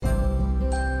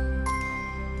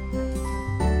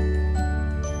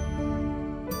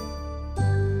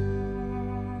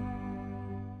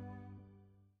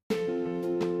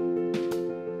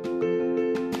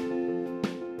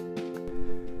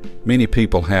Many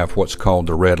people have what's called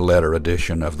the red letter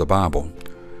edition of the Bible.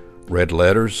 Red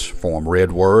letters form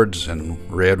red words, and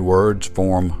red words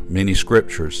form many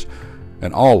scriptures,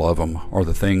 and all of them are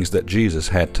the things that Jesus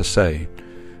had to say,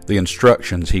 the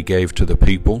instructions he gave to the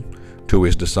people, to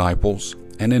his disciples,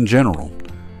 and in general.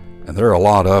 And there are a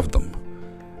lot of them.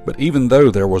 But even though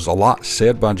there was a lot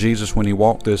said by Jesus when he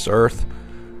walked this earth,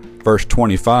 verse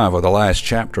 25 of the last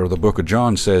chapter of the book of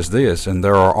John says this, "And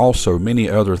there are also many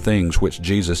other things which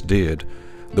Jesus did,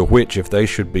 the which if they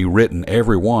should be written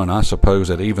every one, I suppose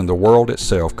that even the world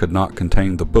itself could not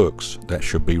contain the books that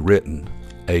should be written."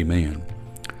 Amen.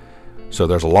 So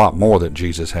there's a lot more that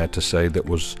Jesus had to say that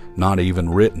was not even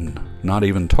written, not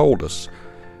even told us.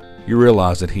 You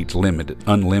realize that he's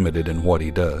unlimited in what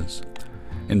he does.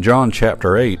 In John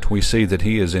chapter 8, we see that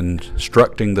he is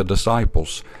instructing the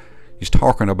disciples. He's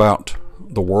talking about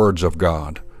the words of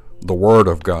God, the Word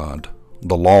of God,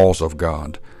 the laws of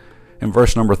God. In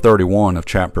verse number 31 of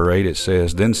chapter 8 it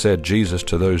says, "Then said Jesus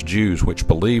to those Jews which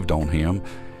believed on him,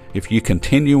 If ye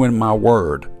continue in my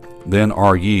word, then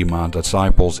are ye my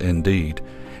disciples indeed,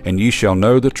 and ye shall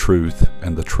know the truth,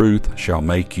 and the truth shall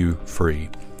make you free."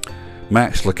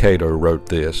 Max Lucado wrote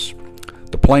this,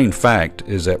 "The plain fact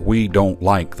is that we don't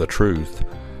like the truth.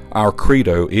 Our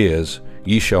credo is,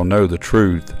 ye shall know the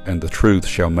truth, and the truth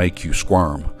shall make you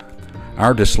squirm."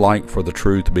 Our dislike for the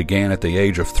truth began at the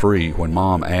age of 3 when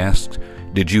Mom asked,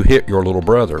 "Did you hit your little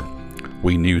brother?"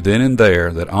 We knew then and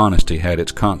there that honesty had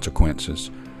its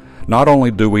consequences. Not only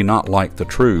do we not like the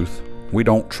truth, we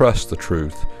don't trust the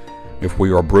truth. If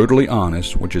we are brutally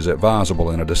honest, which is advisable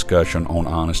in a discussion on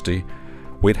honesty,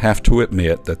 we'd have to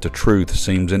admit that the truth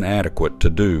seems inadequate to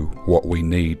do what we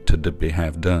need to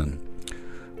have done.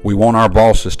 We want our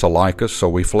bosses to like us, so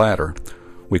we flatter.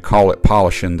 We call it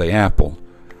polishing the apple.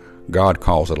 God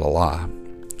calls it a lie.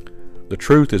 The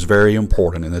truth is very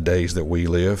important in the days that we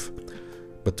live,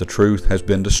 but the truth has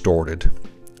been distorted.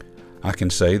 I can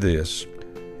say this: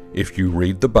 if you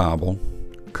read the Bible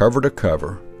cover to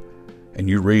cover, and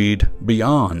you read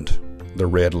beyond the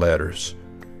red letters,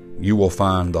 you will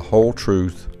find the whole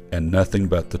truth and nothing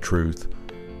but the truth,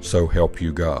 so help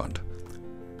you God.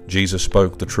 Jesus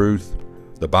spoke the truth.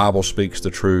 The Bible speaks the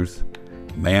truth.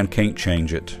 Man can't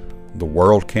change it. The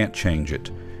world can't change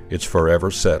it. It's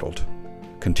forever settled.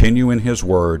 Continue in his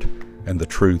word, and the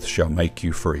truth shall make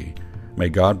you free. May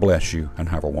God bless you, and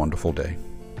have a wonderful day.